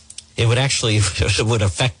 it would actually it would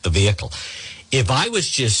affect the vehicle. If I was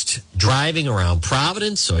just driving around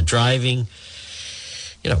Providence or driving,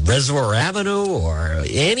 Reservoir Avenue or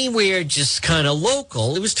anywhere just kind of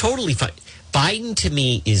local, it was totally fine. Biden to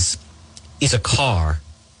me is a car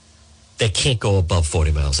that can't go above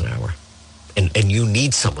 40 miles an hour. And you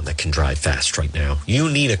need someone that can drive fast right now. You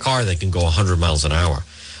need a car that can go 100 miles an hour.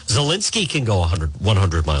 Zelensky can go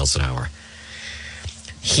 100 miles an hour.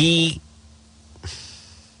 He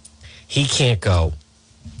can't go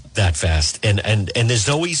that fast. And there's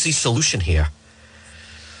no easy solution here.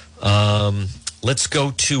 Let's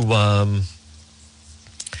go to...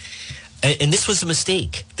 and this was a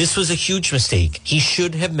mistake. This was a huge mistake. He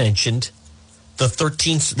should have mentioned the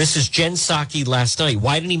 13... This is Jen Psaki last night.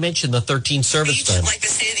 Why didn't he mention the 13 servicemen? Like the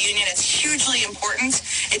State of the Union, it's hugely important.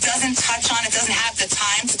 It doesn't have the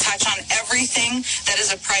time to touch on everything that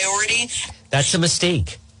is a priority. That's a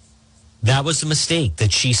mistake. That was a mistake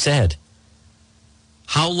that she said.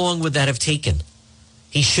 How long would that have taken?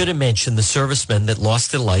 He should have mentioned the servicemen that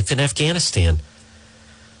lost their life in Afghanistan.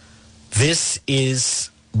 This is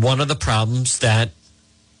one of the problems that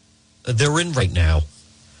they're in right now.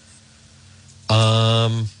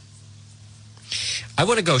 I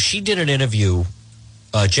want to go. She did an interview,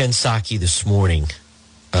 Jen Psaki, this morning.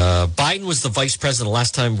 Biden was the vice president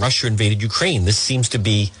last time Russia invaded Ukraine. This seems to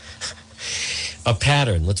be a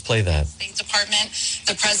pattern. Let's play that. State Department,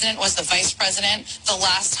 the president was the vice president the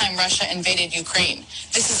last time Russia invaded Ukraine.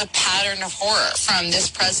 This is a pattern of horror from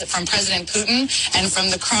from President Putin and from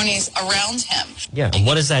the cronies around him. Yeah, and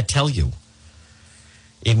what does that tell you?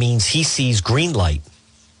 It means he sees green light.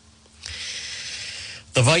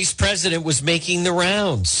 The vice president was making the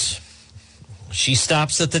rounds. She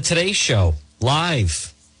stops at the Today Show,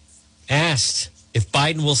 live, asked if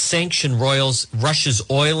Biden will sanction Russia's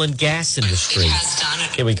oil and gas industry.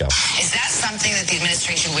 Here we go. Is that something that the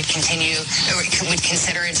administration would continue or would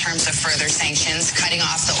consider in terms of further sanctions, cutting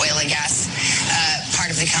off the oil and gas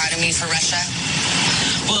part of the economy for Russia?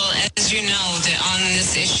 Well, as as you know, that on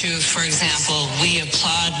this issue, for example, we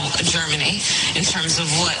applaud Germany in terms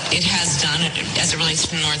of what it has done as it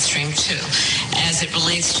relates to Nord Stream 2. As it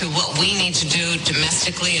relates to what we need to do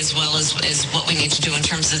domestically as well as what we need to do in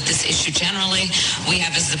terms of this issue generally, we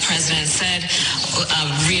have, as the President said,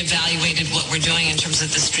 reevaluated what we're doing in terms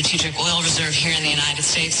of the strategic oil reserve here in the United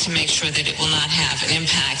States to make sure that it will not have an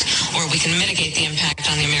impact, or we can mitigate the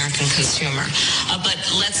impact on the American consumer. But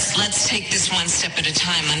let's take this one step at a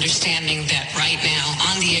time, understanding that right now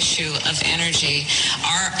on the issue of energy,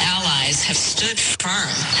 our allies have stood firm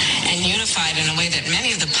and unified in a way that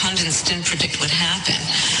many of the pundits didn't predict would happen,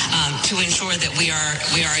 to ensure that we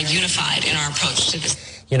are unified in our approach to this.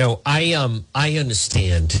 You know, I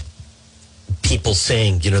understand people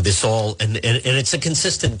saying, you know, this all, and it's a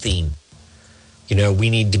consistent theme. You know, we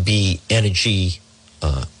need to be energy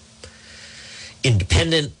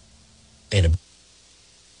independent, and a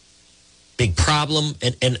big problem,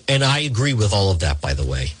 and I agree with all of that, by the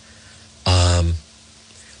way.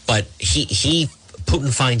 But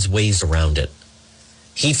Putin finds ways around it.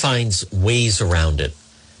 He finds ways around it.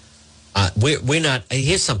 We're not.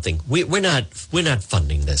 Here's something. We're not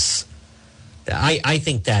funding this. I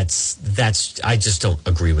think that's. I just don't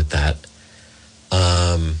agree with that.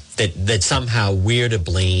 That somehow we're to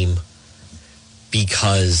blame,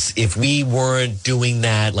 because if we weren't doing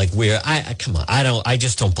that, like come on. I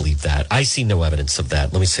just don't believe that. I see no evidence of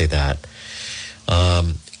that. Let me say that.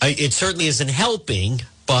 It certainly isn't helping,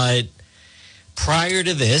 but prior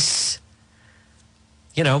to this,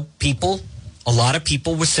 you know, a lot of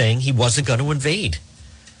people were saying he wasn't going to invade.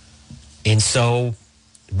 And so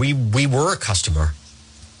we were a customer.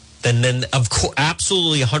 Then of course,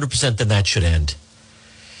 absolutely 100%, then that should end.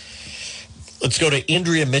 Let's go to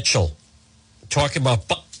Andrea Mitchell talking about,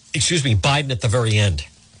 Biden at the very end.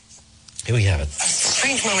 Here we have it. A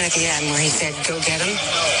strange moment at the end where he said, "Go get him."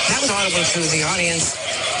 That was audible to the audience,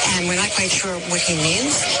 and we're not quite sure what he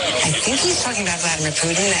means. I think he's talking about Vladimir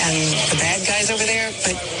Putin and the bad guys over there,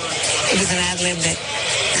 but it was an ad lib that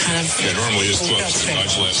kind of... Yeah, normally is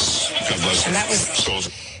close. God bless. And that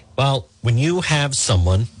was... Well, when you have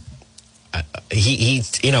someone, he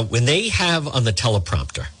you know, when they have on the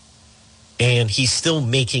teleprompter and he's still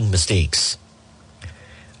making mistakes,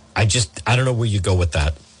 I don't know where you go with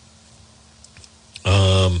that.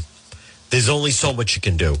 There's only so much you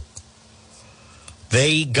can do.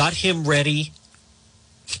 They got him ready.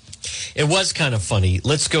 It was kind of funny.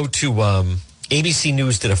 Let's go to ABC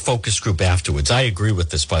News did a focus group afterwards. I agree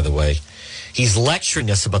with this, by the way. He's lecturing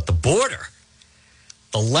us about the border.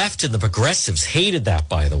 The left and the progressives hated that,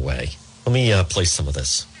 by the way. Let me play some of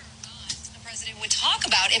this. The president would talk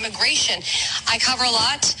about immigration. I cover a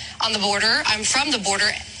lot on the border. I'm from the border,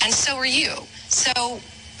 and so are you. So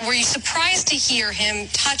were you surprised to hear him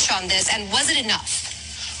touch on this, and was it enough?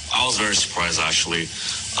 I was very surprised, actually.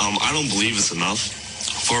 I don't believe it's enough.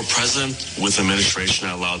 For a president with an administration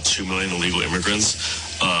that allowed 2 million illegal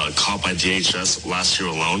immigrants caught by DHS last year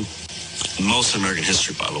alone, most in American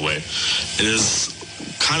history, by the way, it is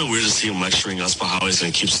kind of weird to see him lecturing us about how he's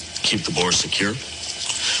going to keep the border secure.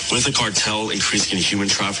 With the cartel increasing in human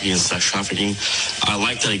trafficking and sex trafficking, I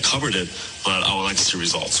like that he covered it, but I would like to see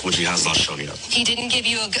results, which he has not shown yet. He didn't give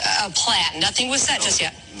you a plan. Nothing was said just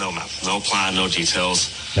yet. No, ma'am. No plan, no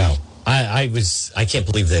details. No. I can't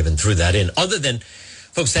believe they even threw that in. Other than,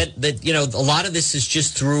 folks, that you know, a lot of this is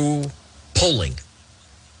just through polling.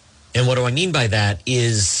 And what do I mean by that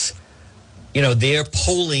is, you know, they're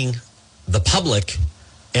polling the public,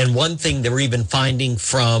 and one thing they're even finding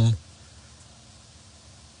from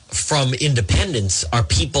independents are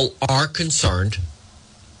people are concerned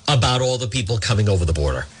about all the people coming over the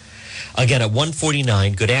border. Again, at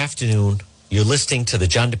 1:49, good afternoon. You're listening to the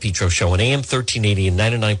John DePietro Show on AM 1380 and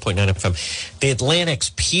 99.9 FM. The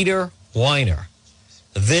Atlantic's Peter Weiner.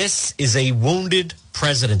 This is a wounded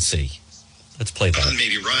presidency. Let's play that.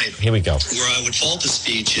 Maybe right. Here we go. Where I would fault the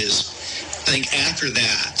speech is, I think after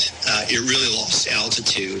that, it really lost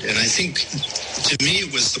altitude. And I think, to me,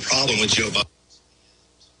 it was the problem with Joe Biden.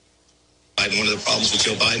 One of the problems with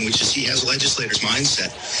Joe Biden, which is he has a legislator's mindset.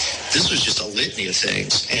 This was just a litany of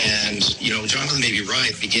things. And, you know, Jonathan may be right.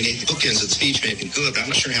 Beginning, the bookends of the speech may have been good, but I'm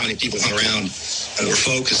not sure how many people hung around and were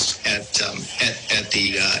focused at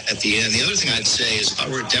the end. The other thing I'd say is, if I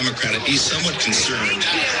were a Democrat, I'd be somewhat concerned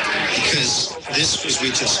because this, as we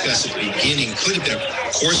discussed at the beginning, could have been a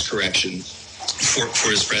course correction for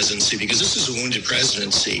his presidency, because this is a wounded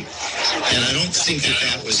presidency. And I don't think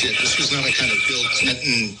that was it. This was not a kind of Bill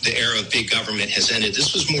Clinton, the era of big government has ended.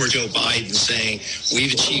 This was more Joe Biden saying,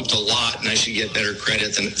 we've achieved a lot and I should get better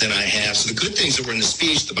credit than I have. So the good things that were in the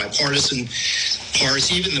speech, the bipartisan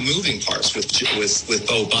parts, even the moving parts with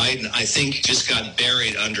Beau Biden, I think just got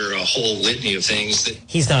buried under a whole litany of things that...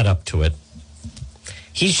 He's not up to it.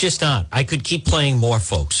 He's just not. I could keep playing more,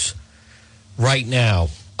 folks, right now.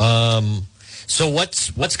 So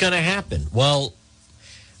what's going to happen? Well,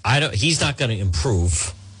 he's not going to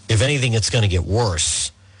improve. If anything, it's going to get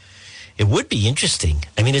worse. It would be interesting.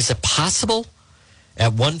 I mean, is it possible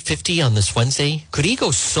at 150 on this Wednesday? Could he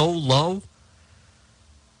go so low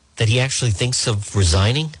that he actually thinks of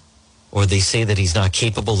resigning? Or they say that he's not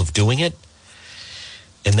capable of doing it?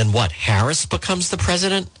 And then what? Harris becomes the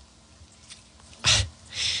president?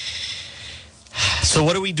 So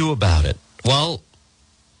what do we do about it? Well,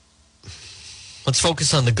 let's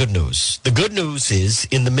focus on the good news. The good news is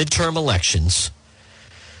in the midterm elections,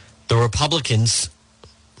 the Republicans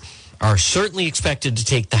are certainly expected to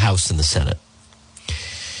take the House and the Senate.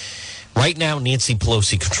 Right now, Nancy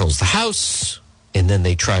Pelosi controls the House, and then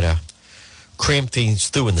they try to cram things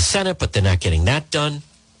through in the Senate, but they're not getting that done.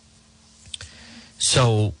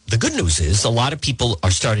 So the good news is a lot of people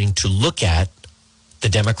are starting to look at the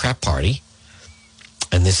Democrat Party,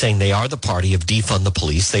 and they're saying they are the party of defund the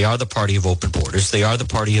police. They are the party of open borders. They are the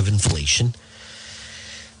party of inflation.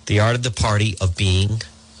 They are the party of being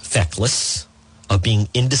feckless, of being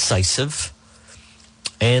indecisive,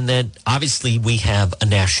 and that obviously we have a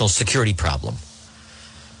national security problem.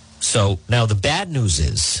 So now the bad news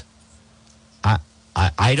is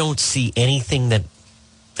I don't see anything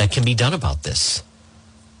that can be done about this.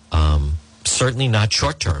 Certainly not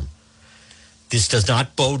short term. This does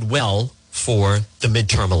not bode well for the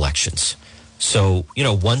midterm elections. So,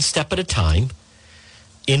 one step at a time.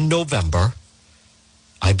 In November,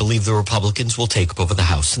 I believe the Republicans will take over the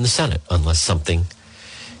House and the Senate unless something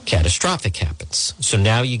catastrophic happens. So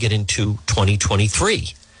now you get into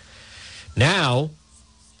 2023. Now,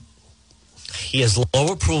 he has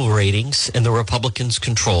low approval ratings and the Republicans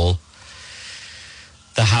control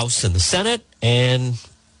the House and the Senate. And,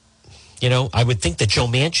 I would think that Joe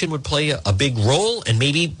Manchin would play a big role. And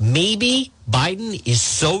maybe Biden is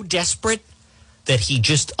so desperate that he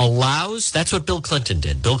just allows. That's what Bill Clinton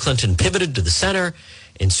did. Bill Clinton pivoted to the center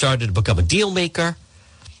and started to become a deal maker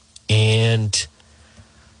and,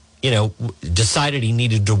 decided he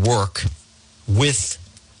needed to work with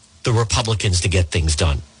the Republicans to get things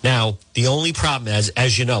done. Now, the only problem,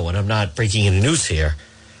 as you know, and I'm not breaking any news here,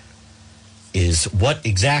 is what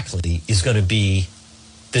exactly is going to be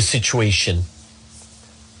the situation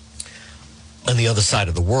on the other side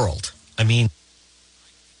of the world. I mean,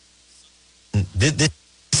 this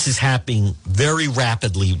is happening very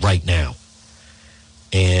rapidly right now.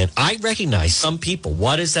 And I recognize some people.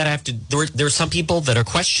 What does that have to... There are some people that are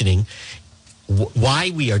questioning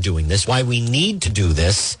why we are doing this, why we need to do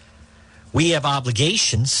this. We have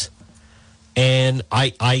obligations. And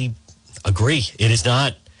I agree. It is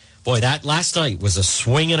not... Boy, that last night was a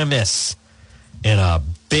swing and a miss in a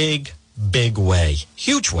big, big way.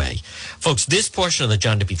 Huge way. Folks, this portion of the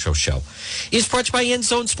John DePietro Show is brought to you by End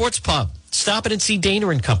Zone Sports Pub. Stop it and see Dana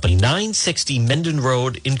and Company, 960 Menden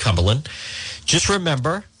Road in Cumberland. Just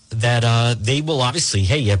remember that they will obviously,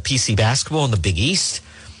 you have PC basketball in the Big East.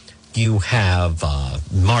 You have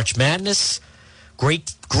March Madness.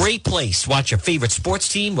 Great place to watch your favorite sports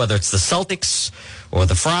team, whether it's the Celtics or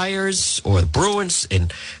the Friars or the Bruins.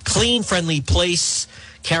 And clean, friendly place.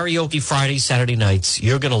 Karaoke Friday, Saturday nights.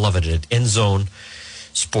 You're going to love it at End Zone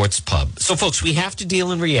Sports Pub. So, folks, we have to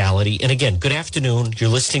deal in reality. And again, good afternoon.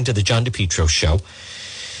 You're listening to the John DePietro Show.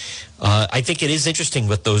 I think it is interesting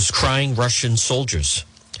with those crying Russian soldiers.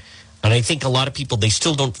 And I think a lot of people, they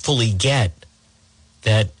still don't fully get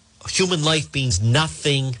that human life means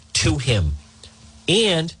nothing to him.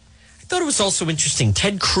 And I thought it was also interesting.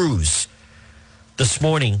 Ted Cruz this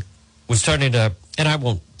morning was starting to, and I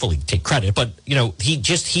won't fully take credit, but he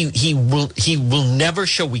will never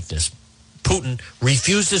show weakness. Putin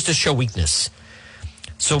refuses to show weakness.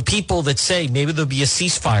 So people that say maybe there'll be a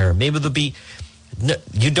ceasefire, maybe there'll be, no,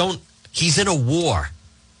 you don't. He's in a war.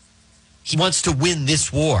 He wants to win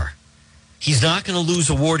this war. He's not going to lose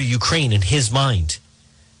a war to Ukraine in his mind.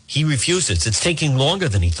 He refuses. It's taking longer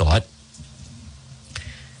than he thought.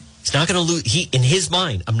 It's not going to lose. In his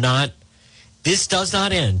mind, this does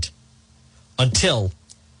not end until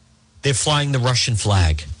they're flying the Russian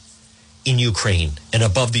flag in Ukraine and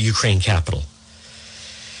above the Ukraine capital.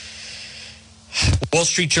 Wall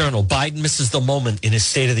Street Journal, Biden misses the moment in his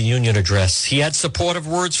State of the Union address. He had supportive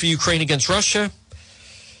words for Ukraine against Russia,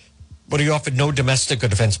 but he offered no domestic or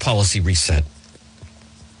defense policy reset.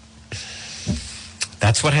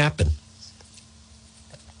 That's what happened.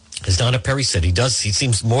 As Donna Perry said, he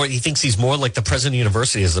thinks he's more like the president of the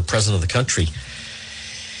university as the president of the country.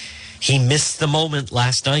 He missed the moment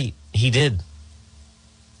last night. He did.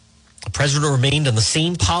 The president remained on the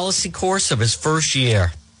same policy course of his first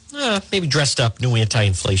year. Maybe dressed up, new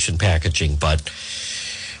anti-inflation packaging, but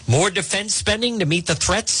more defense spending to meet the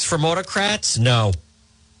threats from autocrats? No.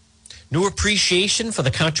 New appreciation for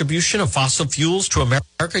the contribution of fossil fuels to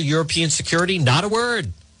America, European security? Not a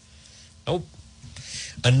word. Nope.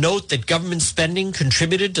 A note that government spending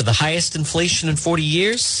contributed to the highest inflation in 40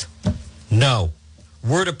 years? No.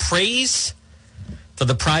 Word of praise for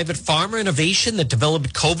the private pharma innovation that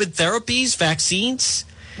developed COVID therapies, vaccines?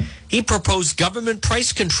 He proposed government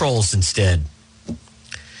price controls instead.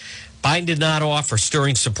 Biden did not offer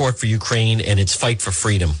stirring support for Ukraine and its fight for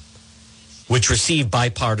freedom, which received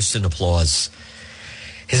bipartisan applause.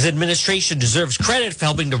 His administration deserves credit for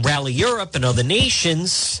helping to rally Europe and other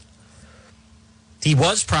nations. He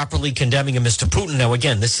was properly condemning Mr. Putin. Now,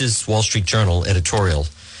 again, this is Wall Street Journal editorial.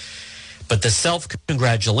 But the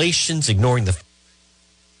self-congratulations, ignoring the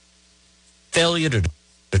failure to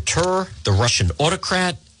deter the Russian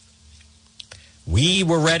autocrat. We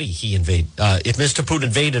were ready, if Mr. Putin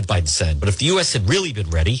invaded, Biden said. But if the U.S. had really been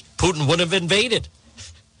ready, Putin wouldn't have invaded.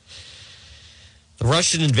 The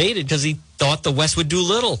Russian invaded because he thought the West would do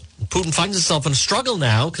little. Putin finds himself in a struggle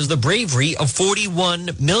now because the bravery of 41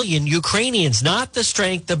 million Ukrainians, not the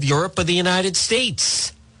strength of Europe or the United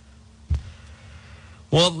States.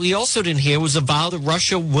 What we also didn't hear was a vow that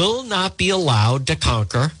Russia will not be allowed to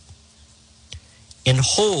conquer and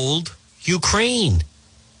hold Ukraine.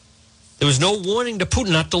 There was no warning to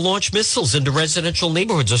Putin not to launch missiles into residential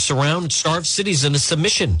neighborhoods or surround starved cities in a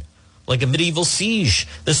submission like a medieval siege.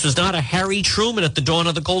 This was not a Harry Truman at the dawn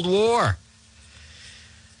of the Cold War.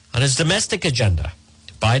 On his domestic agenda,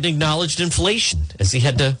 Biden acknowledged inflation as he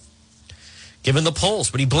had to, given the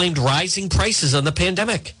polls, but he blamed rising prices on the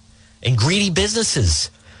pandemic and greedy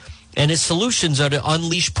businesses. And his solutions are to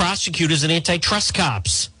unleash prosecutors and antitrust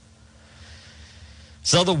cops.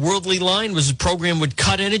 His other worldly line was the program would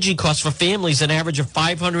cut energy costs for families an average of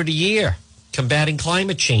 $500 a year, combating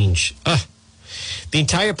climate change. The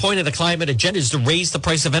entire point of the climate agenda is to raise the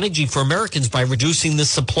price of energy for Americans by reducing the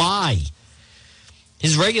supply.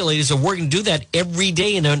 His regulators are working to do that every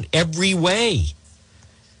day and in every way.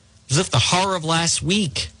 As if the horror of last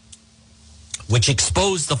week, which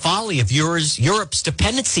exposed the folly of Europe's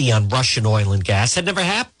dependency on Russian oil and gas, had never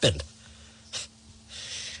happened.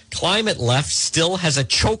 Climate left still has a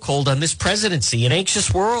chokehold on this presidency in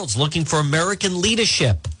anxious worlds looking for American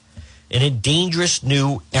leadership in a dangerous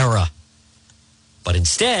new era. But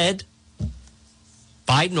instead,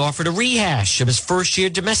 Biden offered a rehash of his first-year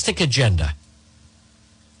domestic agenda.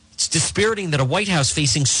 It's dispiriting that a White House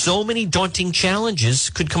facing so many daunting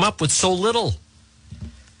challenges could come up with so little.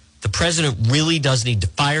 The president really does need to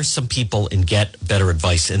fire some people and get better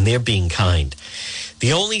advice, and they're being kind.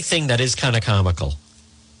 The only thing that is kind of comical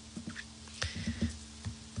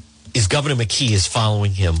is Governor McKee is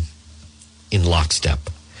following him in lockstep.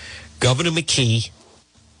 Governor McKee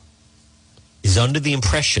is under the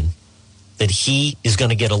impression that he is going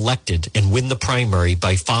to get elected and win the primary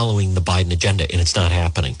by following the Biden agenda, and it's not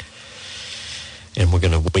happening. And we're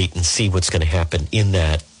going to wait and see what's going to happen in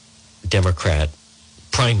that Democrat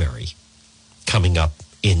primary coming up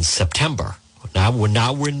in September. Now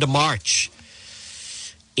we're into March.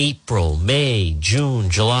 April, May, June,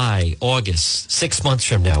 July, August. 6 months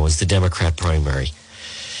from now is the Democrat primary.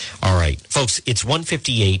 All right, folks, it's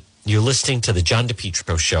 1:58. You're listening to the John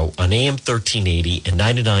DePietro Show on AM 1380 and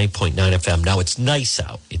 99.9 FM. Now, it's nice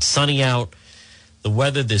out. It's sunny out. The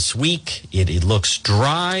weather this week, it looks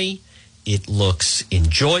dry. It looks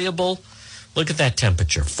enjoyable. Look at that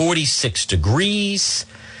temperature, 46 degrees.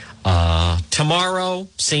 Tomorrow,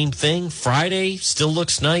 same thing. Friday, still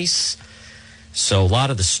looks nice. So a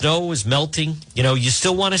lot of the snow is melting. You know, you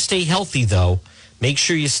still want to stay healthy, though. Make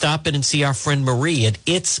sure you stop in and see our friend Marie at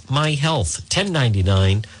It's My Health,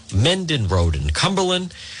 1099 Mendon Road in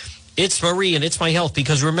Cumberland. It's Marie and It's My Health,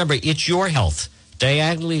 because remember, it's your health.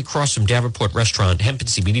 Diagonally across from Davenport Restaurant, hemp and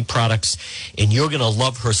CBD products, and you're going to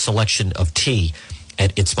love her selection of tea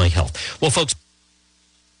at It's My Health. Well, folks,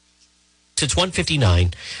 it's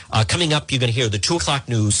 1:59. Coming up, you're going to hear the 2 o'clock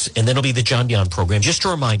news, and then it'll be the John Dion program. Just a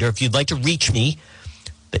reminder, if you'd like to reach me,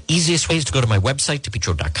 the easiest way is to go to my website,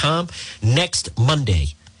 depetro.com. Next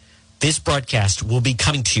Monday, this broadcast will be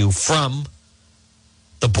coming to you from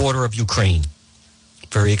the border of Ukraine.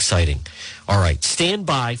 Very exciting. All right. Stand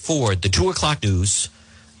by for the 2 o'clock news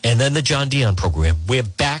and then the John Dion program. We're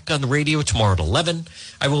back on the radio tomorrow at 11.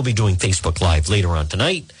 I will be doing Facebook Live later on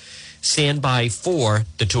tonight. Stand by for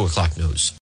the 2 o'clock news.